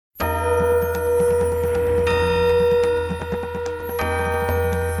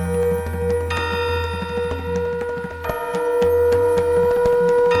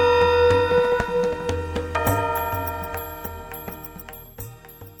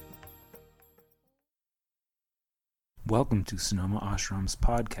Welcome to Sonoma Ashram's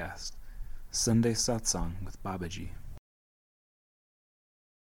podcast, Sunday Satsang with Babaji.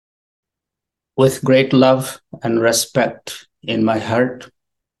 With great love and respect in my heart,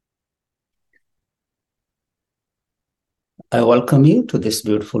 I welcome you to this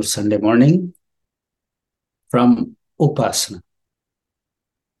beautiful Sunday morning from Upasana.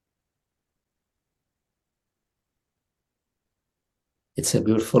 It's a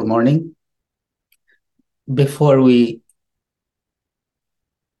beautiful morning. Before we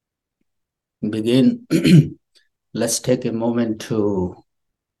begin, let's take a moment to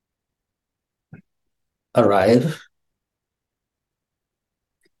arrive.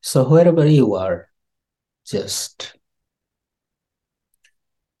 So wherever you are, just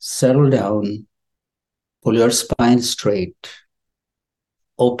settle down, pull your spine straight,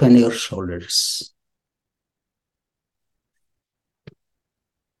 open your shoulders.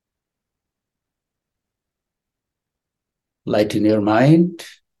 Lighten your mind,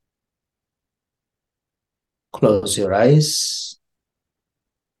 close your eyes.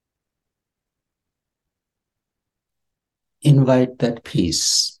 Invite that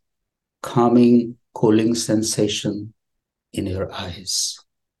peace, calming, cooling sensation in your eyes.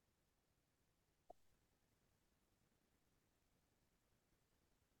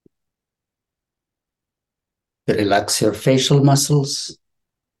 Relax your facial muscles,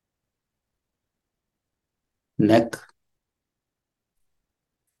 neck,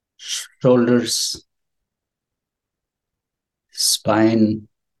 shoulders, spine.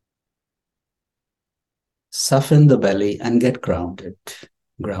 Soften the belly and get grounded.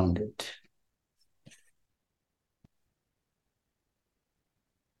 Grounded.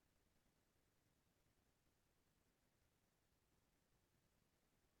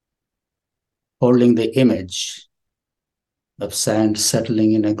 Holding the image of sand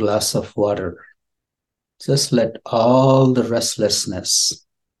settling in a glass of water. Just let all the restlessness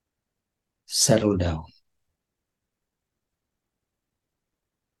settle down.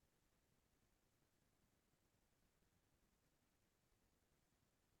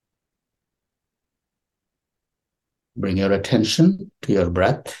 Bring your attention to your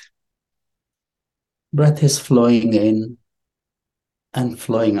breath. Breath is flowing in and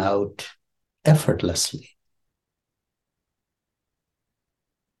flowing out effortlessly.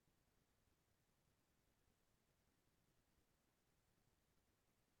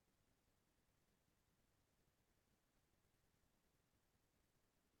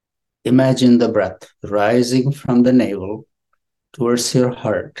 Imagine the breath rising from the navel towards your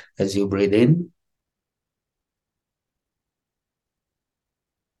heart as you breathe in,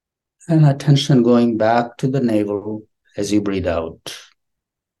 and attention going back to the navel as you breathe out.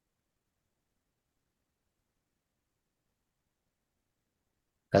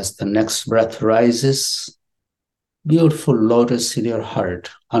 As the next breath rises, beautiful lotus in your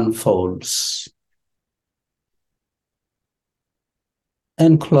heart unfolds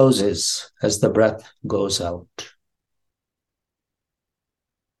and closes as the breath goes out.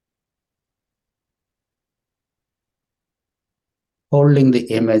 Holding the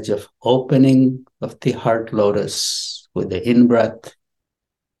image of opening of the heart lotus with the in-breath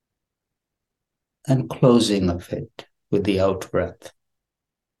and closing of it with the out-breath.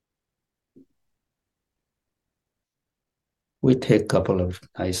 We take a couple of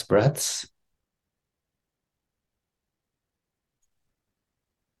nice breaths.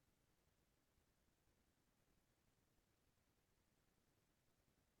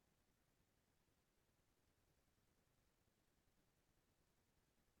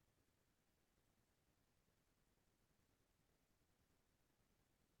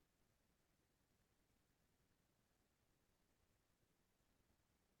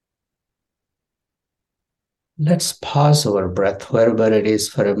 Let's pause our breath wherever it is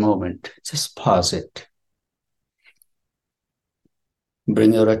for a moment. Just pause it.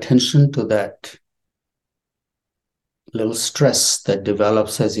 Bring your attention to that little stress that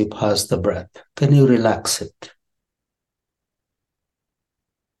develops as you pause the breath. Can you relax it?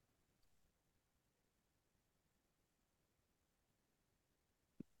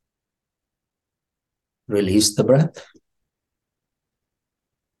 Release the breath.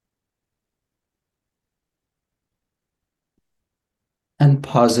 And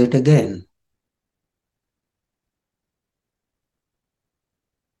pause it again.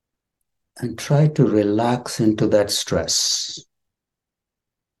 And try to relax into that stress.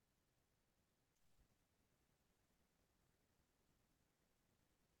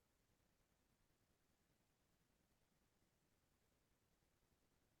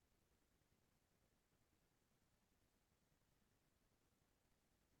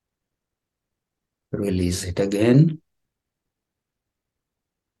 Release it again.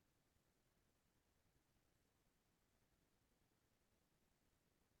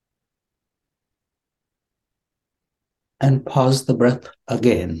 And pause the breath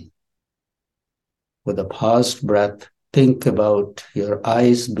again. With a paused breath, think about your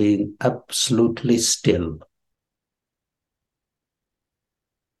eyes being absolutely still.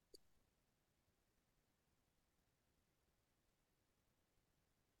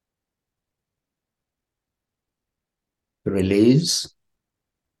 Release.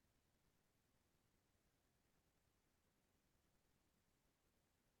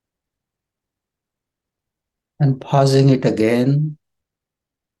 And pausing it again,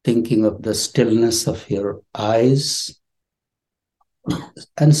 thinking of the stillness of your eyes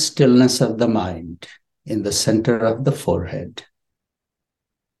and stillness of the mind in the center of the forehead.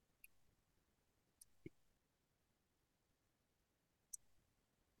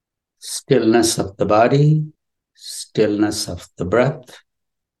 Stillness of the body, stillness of the breath,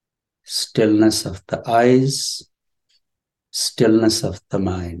 stillness of the eyes, stillness of the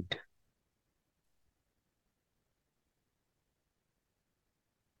mind.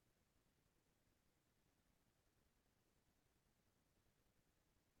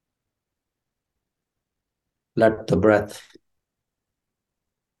 Let the breath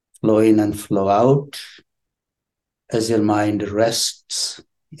flow in and flow out as your mind rests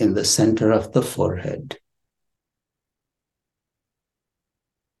in the center of the forehead.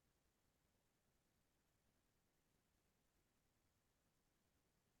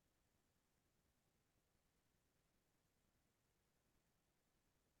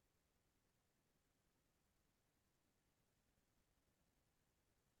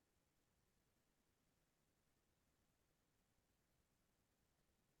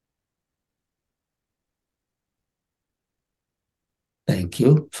 Thank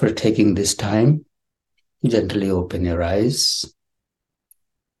you for taking this time. Gently open your eyes.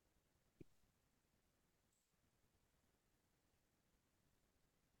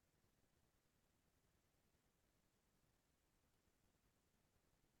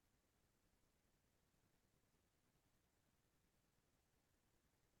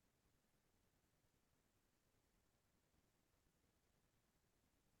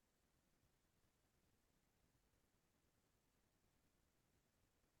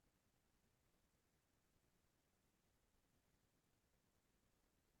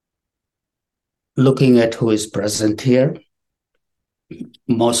 Looking at who is present here,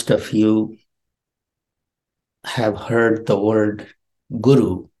 most of you have heard the word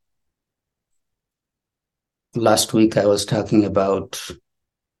guru. Last week I was talking about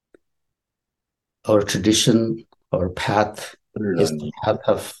our tradition, our path is the path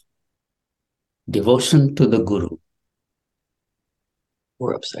of devotion to the guru.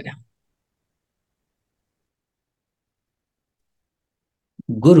 We're upside down.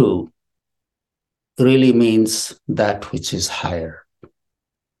 Guru really means that which is higher,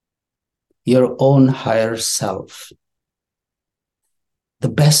 your own higher self, the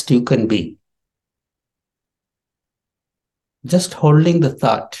best you can be. Just holding the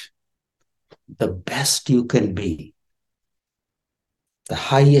thought, the best you can be, the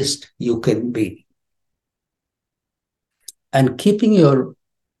highest you can be, and keeping your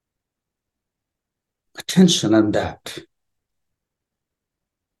attention on that.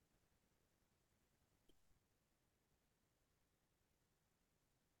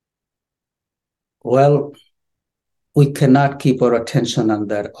 Well, we cannot keep our attention on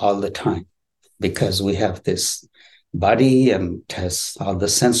that all the time because we have this body and it has all the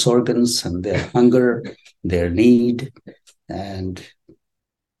sense organs and their hunger, their need, and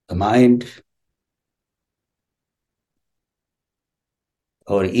the mind,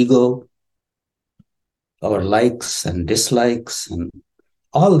 our ego, our likes and dislikes, and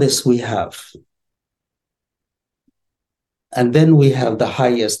all this we have. And then we have the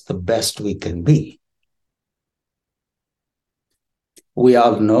highest, the best we can be. We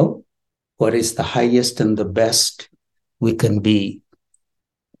all know what is the highest and the best we can be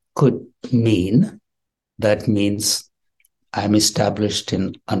could mean. That means I'm established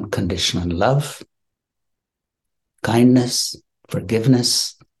in unconditional love, kindness,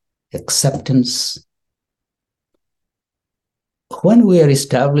 forgiveness, acceptance. When we are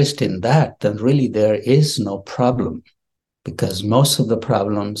established in that, then really there is no problem, because most of the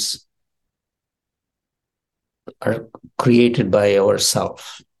problems are created by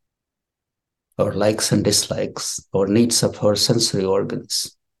ourselves, our likes and dislikes, our needs of our sensory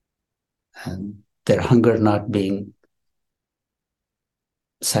organs, and their hunger not being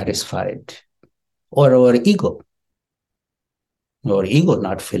satisfied, or our ego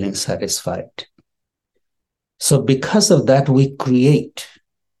not feeling satisfied. So because of that, we create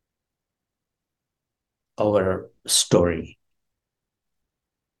our story.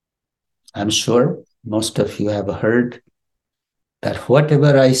 I'm sure most of you have heard that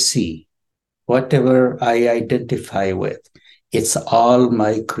whatever I see, whatever I identify with, it's all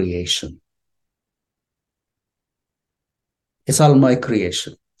my creation. It's all my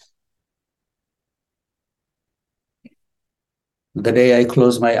creation. The day I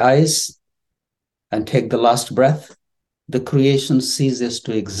close my eyes and take the last breath, the creation ceases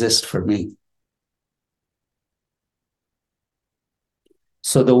to exist for me.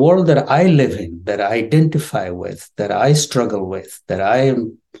 So the world that I live in, that I identify with, that I struggle with, that I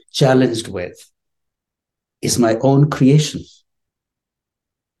am challenged with, is my own creation.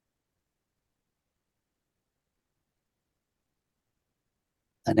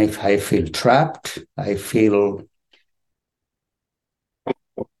 And if I feel trapped, I feel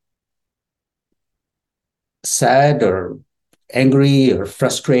sad or angry or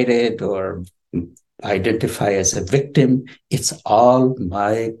frustrated or identify as a victim, it's all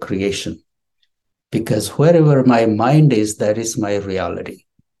my creation. Because wherever my mind is, that is my reality.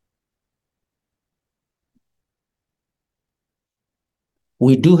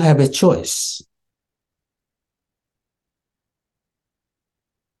 We do have a choice.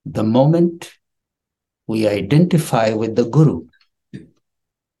 The moment we identify with the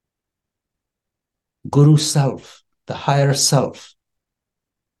Guru self, the higher self,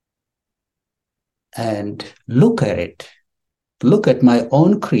 and look at it, look at my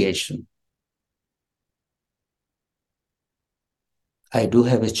own creation, I do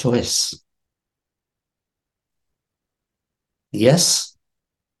have a choice. Yes,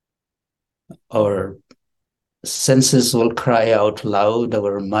 our senses will cry out loud,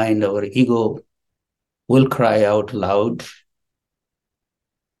 our mind, our ego will cry out loud.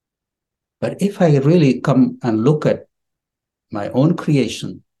 But if I really come and look at my own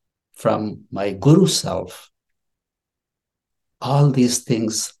creation from my Guru self, all these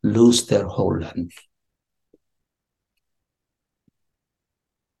things lose their hold on me.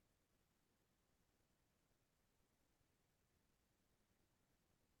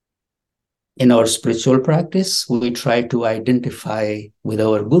 In our spiritual practice, we try to identify with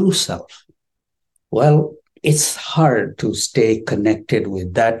our Guru self. Well, it's hard to stay connected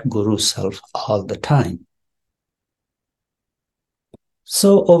with that Guru self all the time.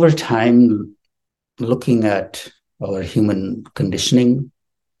 So over time, looking at our human conditioning,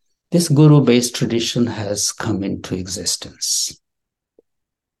 this Guru-based tradition has come into existence.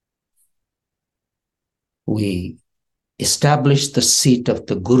 We established the seat of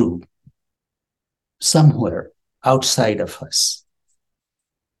the Guru somewhere outside of us.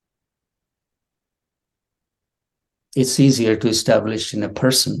 It's easier to establish in a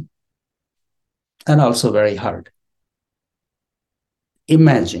person and also very hard.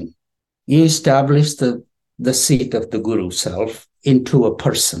 Imagine you establish the seat of the Guru self into a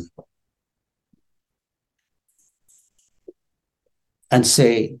person and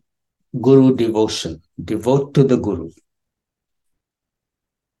say, Guru devotion, devote to the Guru.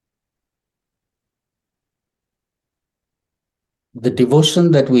 The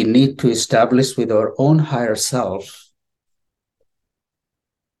devotion that we need to establish with our own higher self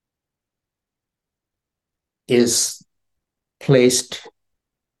is placed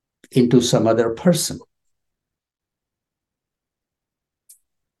into some other person.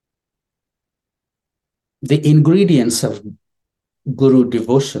 The ingredients of Guru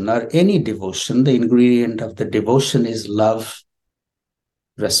devotion or any devotion, the ingredient of the devotion is love,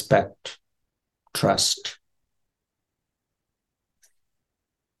 respect, trust.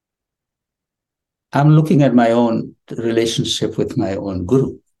 I'm looking at my own relationship with my own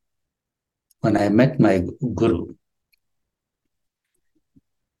Guru. When I met my Guru,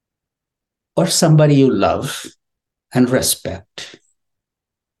 or somebody you love and respect,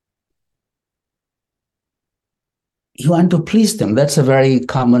 you want to please them. That's a very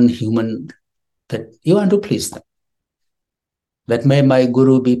common human, that you want to please them. That may my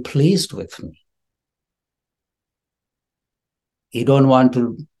Guru be pleased with me. You don't want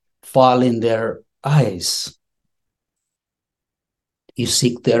to fall in their eyes. You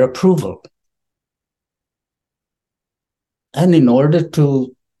seek their approval. And in order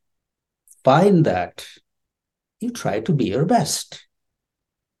to find that, you try to be your best.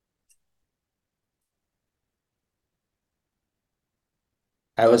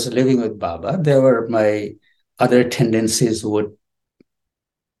 I was living with Baba. There were my other tendencies would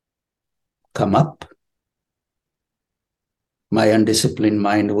come up. My undisciplined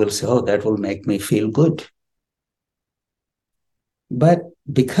mind will say, oh, that will make me feel good. But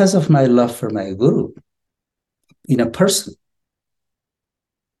because of my love for my Guru, in a person,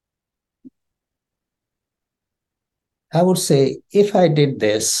 I would say, if I did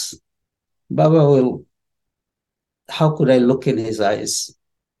this, Baba will how could I look in his eyes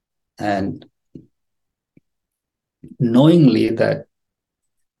and knowingly that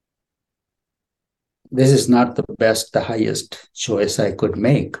this is not the best, the highest choice I could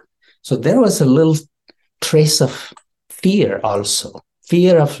make. So there was a little trace of fear also,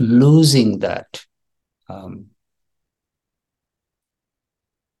 fear of losing that.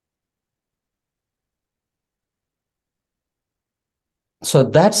 So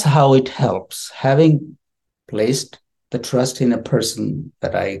that's how it helps, having placed the trust in a person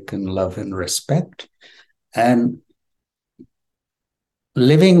that I can love and respect, and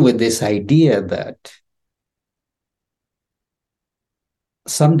living with this idea that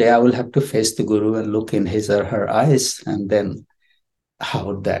someday I will have to face the Guru and look in his or her eyes, and then how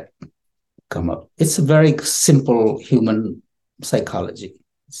would that come up? It's a very simple human psychology.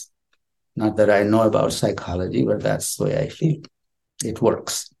 It's not that I know about psychology, but that's the way I feel. It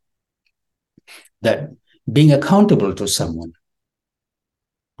works. That being accountable to someone,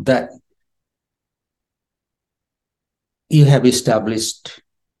 that you have established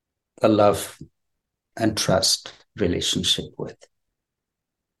a love and trust relationship with.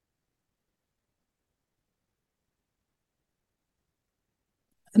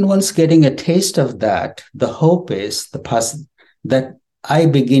 And once getting a taste of that, the hope is that I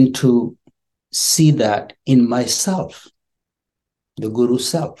begin to see that in myself, the Guru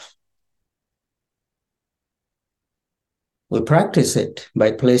self. We practice it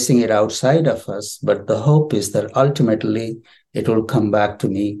by placing it outside of us, but the hope is that ultimately it will come back to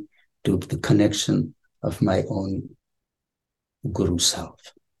me, to the connection of my own Guru self.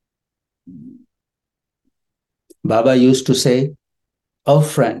 Baba used to say, "Oh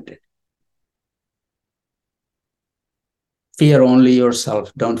friend, fear only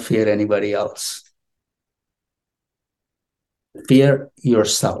yourself, don't fear anybody else. Fear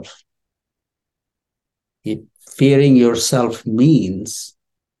yourself." Fearing yourself means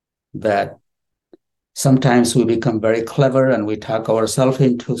that sometimes we become very clever and we talk ourselves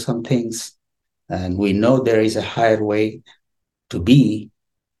into some things, and we know there is a higher way to be,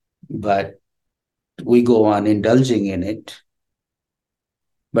 but we go on indulging in it.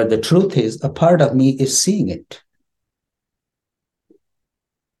 But the truth is, a part of me is seeing it.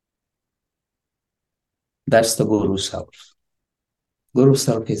 That's the Guru self. Guru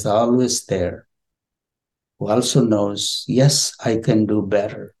self is always there, who also knows, yes, I can do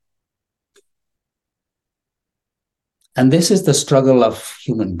better. And this is the struggle of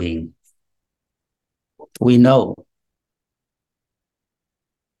human being. We know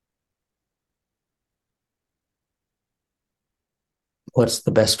what's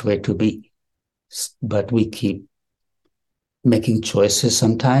the best way to be, but we keep making choices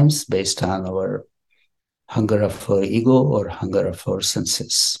sometimes based on our hunger of our ego or hunger of our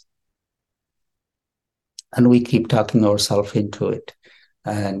senses. And we keep talking ourselves into it.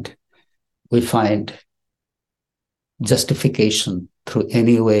 And we find justification through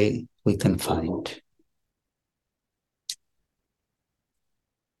any way we can find.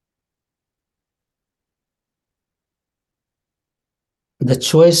 The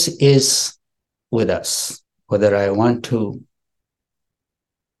choice is with us, whether I want to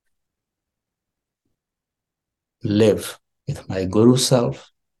live with my Guru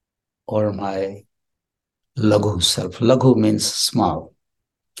self or my Laghu self. Laghu means small,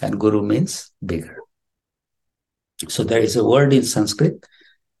 and Guru means bigger. So there is a word in Sanskrit,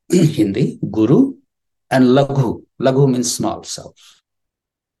 Hindi, Guru, and Laghu. Laghu means small self.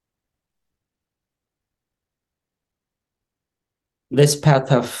 This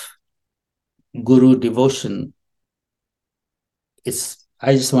path of Guru devotion is,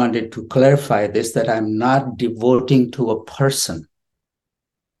 I just wanted to clarify this, that I'm not devoting to a person.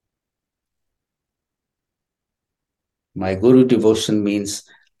 My Guru devotion means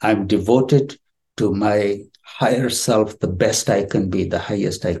I'm devoted to my higher self, the best I can be, the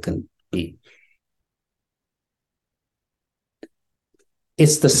highest I can be.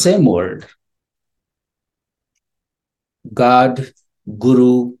 It's the same word. God,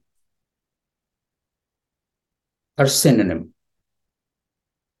 Guru are synonym.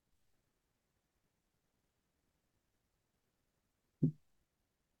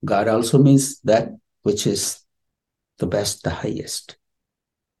 God also means that which is the best, the highest.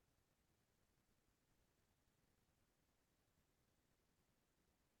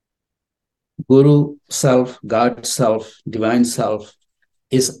 Guru self, God self, divine self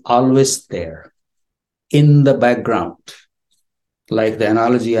is always there in the background. Like the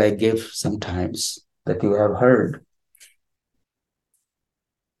analogy I give sometimes that you have heard.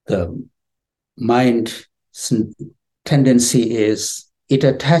 The mind's tendency is it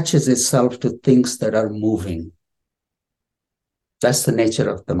attaches itself to things that are moving. That's the nature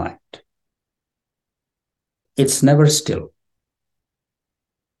of the mind. It's never still.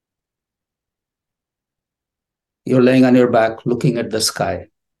 You're laying on your back looking at the sky.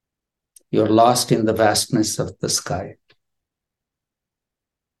 You're lost in the vastness of the sky.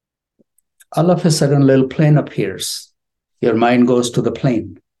 All of a sudden, a little plane appears. Your mind goes to the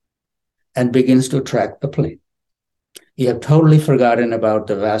plane and begins to track the plane. You have totally forgotten about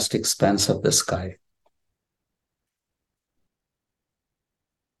the vast expanse of the sky.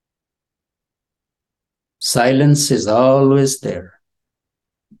 Silence is always there.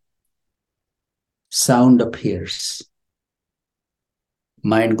 Sound appears.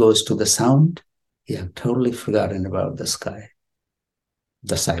 Mind goes to the sound. You have totally forgotten about the sky,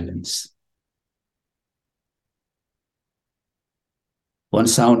 the silence. One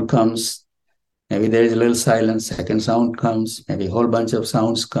sound comes, maybe there is a little silence, second sound comes, maybe a whole bunch of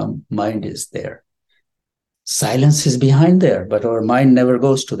sounds come, mind is there. Silence is behind there, but our mind never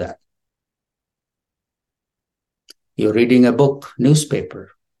goes to that. You're reading a book, newspaper,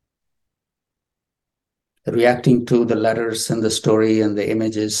 reacting to the letters and the story and the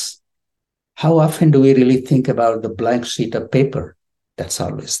images. How often do we really think about the blank sheet of paper that's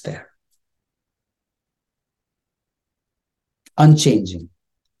always there? Unchanging,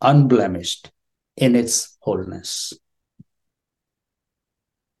 unblemished in its wholeness.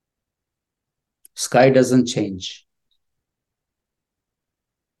 Sky doesn't change.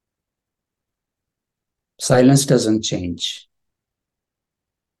 Silence doesn't change.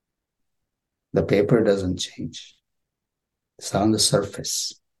 The paper doesn't change. It's on the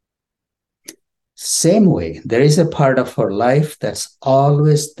surface. Same way, there is a part of our life that's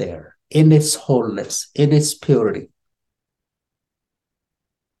always there in its wholeness, in its purity.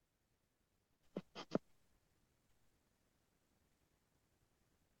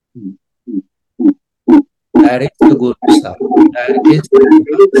 That is the good stuff. That is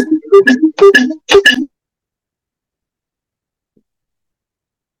the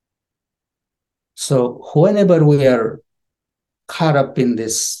So whenever we are caught up in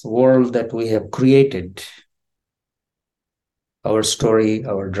this world that we have created, our story,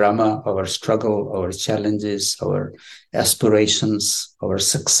 our drama, our struggle, our challenges, our aspirations, our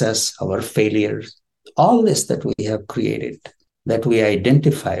success, our failures, all this that we have created, that we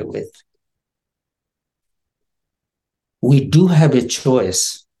identify with, we do have a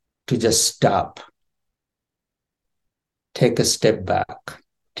choice to just stop, take a step back,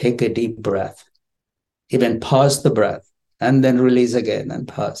 take a deep breath, even pause the breath, and then release again and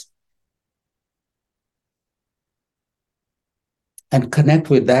pause. And connect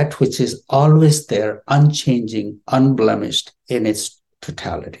with that which is always there, unchanging, unblemished in its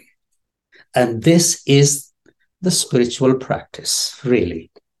totality. And this is the spiritual practice, really.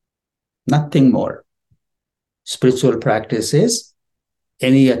 Nothing more. Spiritual practice is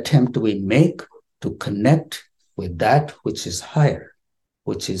any attempt we make to connect with that which is higher,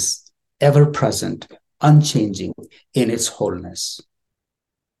 which is ever present, unchanging in its wholeness.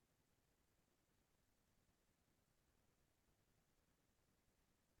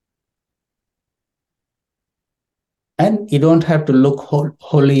 And you don't have to look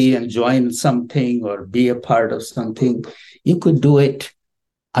holy and join something or be a part of something. You could do it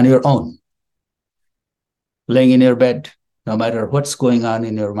on your own, laying in your bed, no matter what's going on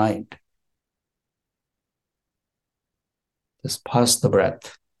in your mind. Just pause the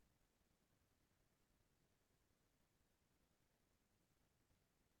breath.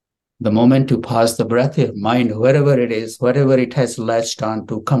 The moment you pause the breath, your mind, wherever it is, whatever it has latched on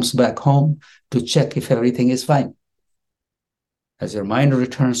to, comes back home to check if everything is fine. As your mind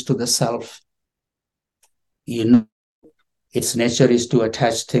returns to the self, you know its nature is to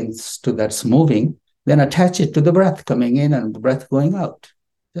attach things to that's moving, then attach it to the breath coming in and the breath going out.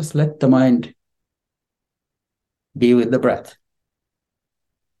 Just let the mind be with the breath.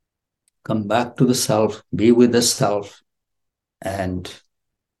 Come back to the self, be with the self, and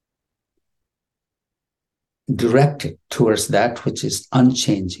direct it towards that which is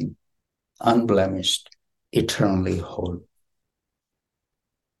unchanging, unblemished, eternally whole.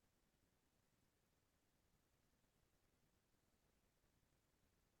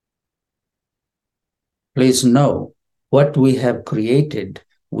 Please know, what we have created,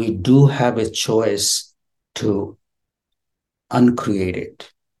 we do have a choice to uncreate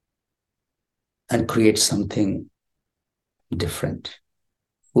it and create something different.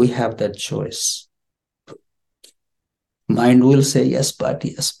 We have that choice. Mind will say, yes, but,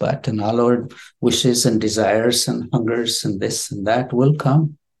 and all our wishes and desires and hungers and this and that will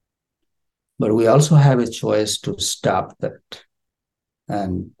come. But we also have a choice to stop that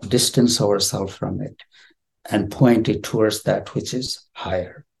and distance ourselves from it and point it towards that which is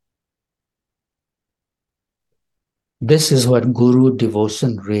higher. This is what Guru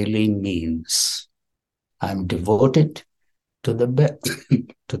devotion really means. I'm devoted to the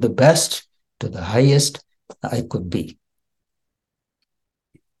to the best, to the highest I could be.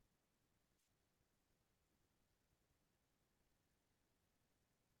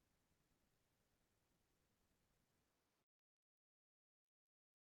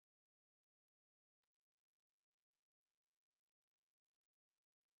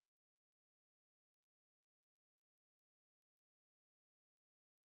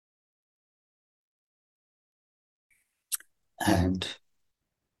 And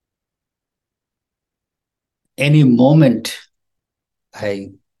any moment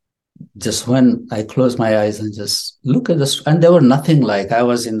when I close my eyes and just look at this, and there were nothing like I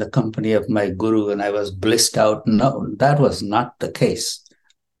was in the company of my guru and I was blissed out. No, that was not the case.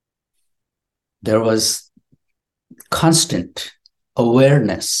 There was constant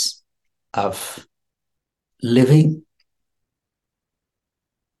awareness of living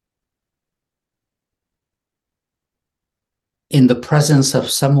in the presence of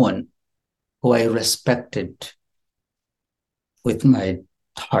someone who I respected with my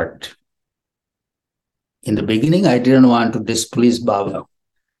heart. In the beginning, I didn't want to displease Baba.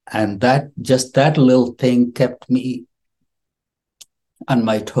 And that little thing kept me on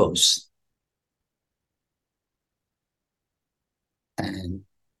my toes. And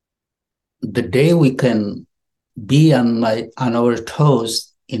the day we can be on our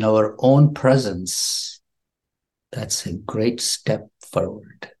toes in our own presence, that's a great step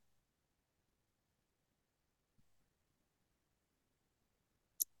forward.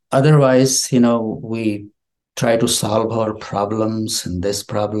 Otherwise, we try to solve our problems and this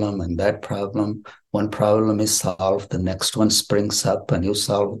problem and that problem. One problem is solved, the next one springs up, and you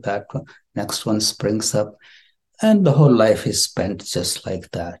solve that one, next one springs up, and the whole life is spent just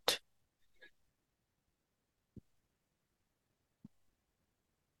like that.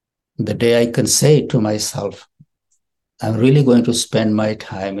 The day I can say to myself, I'm really going to spend my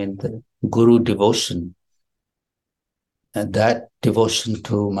time in the Guru devotion, and that devotion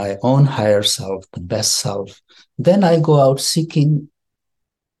to my own higher self, the best self, then I go out seeking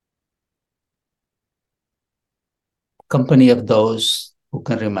company of those who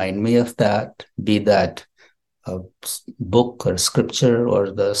can remind me of that, be that a book or scripture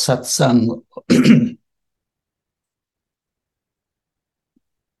or the satsang.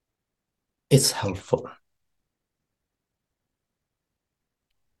 It's helpful.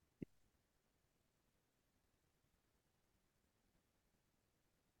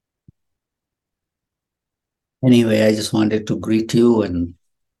 Anyway, I just wanted to greet you and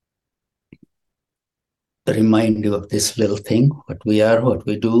remind you of this little thing, what we are, what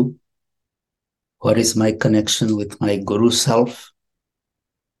we do, what is my connection with my Guru self.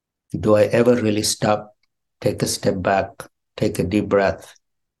 Do I ever really stop, take a step back, take a deep breath,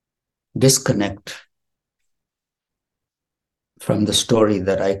 disconnect from the story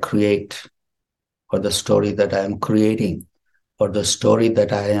that I create, or the story that I am creating, or the story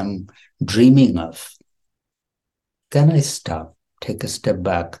that I am dreaming of? Can I stop, take a step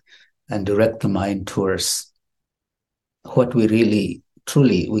back, and direct the mind towards what we really,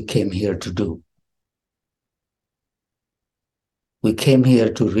 truly, we came here to do? We came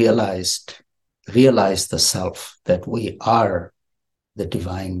here to realize the self, that we are the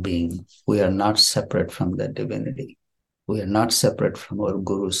divine being. We are not separate from that divinity. We are not separate from our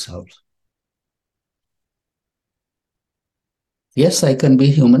Guru self. Yes, I can be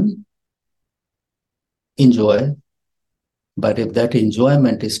human, enjoy, but if that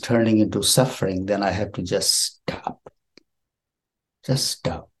enjoyment is turning into suffering, then I have to just stop. Just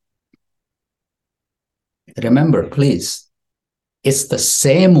stop. Remember, please, it's the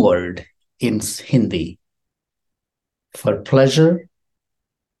same word in Hindi for pleasure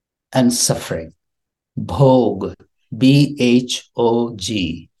and suffering. Bhog,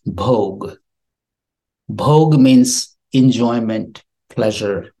 B-H-O-G, bhog. Bhog means enjoyment,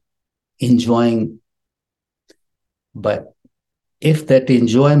 pleasure, enjoying. But if that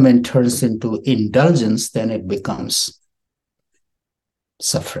enjoyment turns into indulgence, then it becomes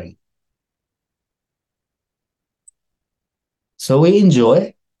suffering. So we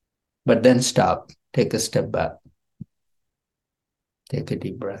enjoy, but then stop, take a step back, take a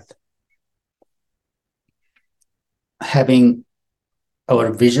deep breath. Having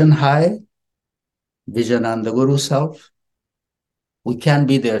our vision high, vision on the Guru self, we can't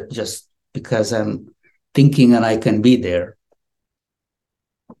be there just because I'm thinking and I can be there.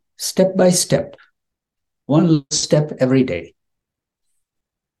 Step by step, one step every day.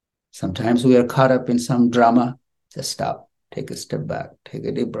 Sometimes we are caught up in some drama. Just stop, take a step back, take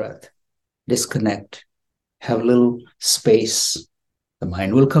a deep breath, disconnect, have a little space. The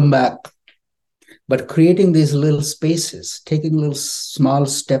mind will come back. But creating these little spaces, taking little small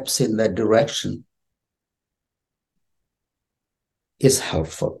steps in that direction is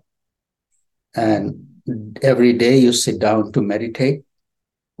helpful. And every day you sit down to meditate,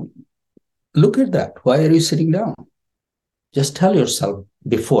 look at that. Why are you sitting down? Just tell yourself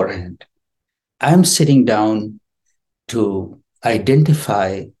beforehand, I'm sitting down to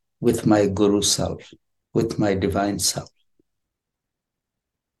identify with my guru self, with my divine self.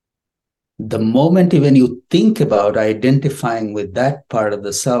 The moment even you think about identifying with that part of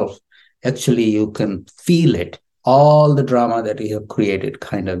the self, actually you can feel it. All the drama that you have created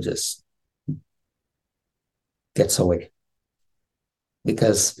kind of just gets away.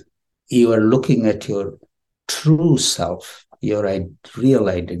 Because you are looking at your true self, your real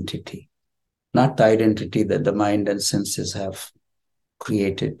identity, not the identity that the mind and senses have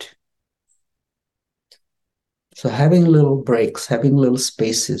created. So having little breaks, having little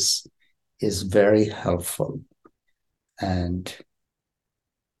spaces is very helpful. And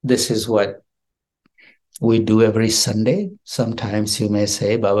this is what we do every Sunday. Sometimes you may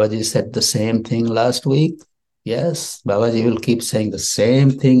say, Babaji said the same thing last week. Yes, Babaji will keep saying the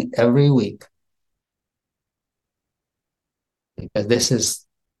same thing every week. Because this is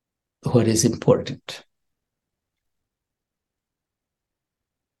what is important.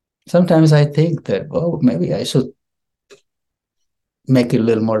 Sometimes I think that, maybe I should make it a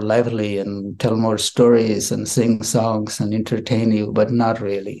little more lively and tell more stories and sing songs and entertain you, but not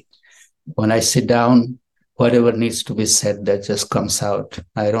really. When I sit down, whatever needs to be said, that just comes out.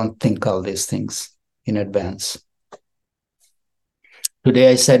 I don't think all these things in advance.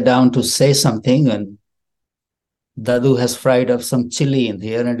 Today I sat down to say something and Dadu has fried up some chili in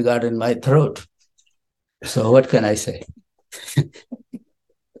here and it got in my throat. So what can I say?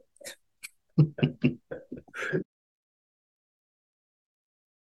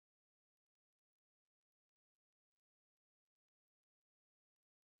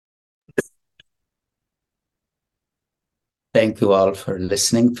 Thank you all for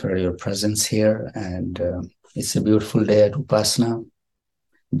listening, for your presence here. And it's a beautiful day at Upasana.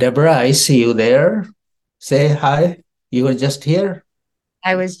 Deborah, I see you there. Say hi. You were just here.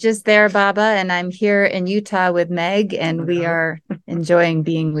 I was just there, Baba, and I'm here in Utah with Meg, and we are enjoying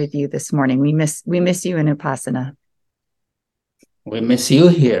being with you this morning. We miss you in Upasana. We miss you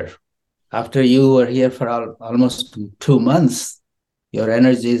here. After you were here for almost 2 months, your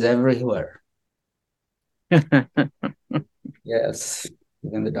energy is everywhere. Yes,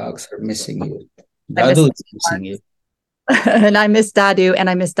 even the dogs are missing you. Dadu is missing you. And I miss Dadu, and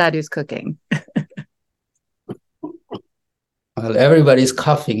I miss Dadu's cooking. Well, everybody's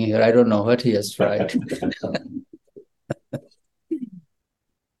coughing here. I don't know what he has tried.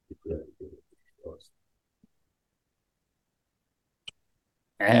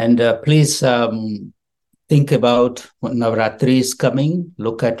 And please think about when Navratri is coming.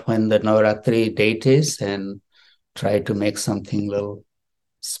 Look at when the Navratri date is and try to make something a little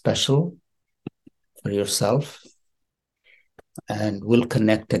special for yourself. And we'll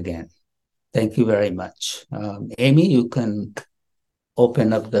connect again. Thank you very much. Amy, you can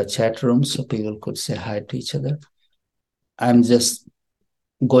open up the chat room so people could say hi to each other. I'm just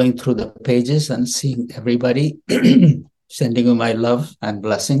going through the pages and seeing everybody, sending you my love and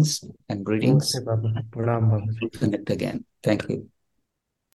blessings and greetings. We'll connect again. Thank you.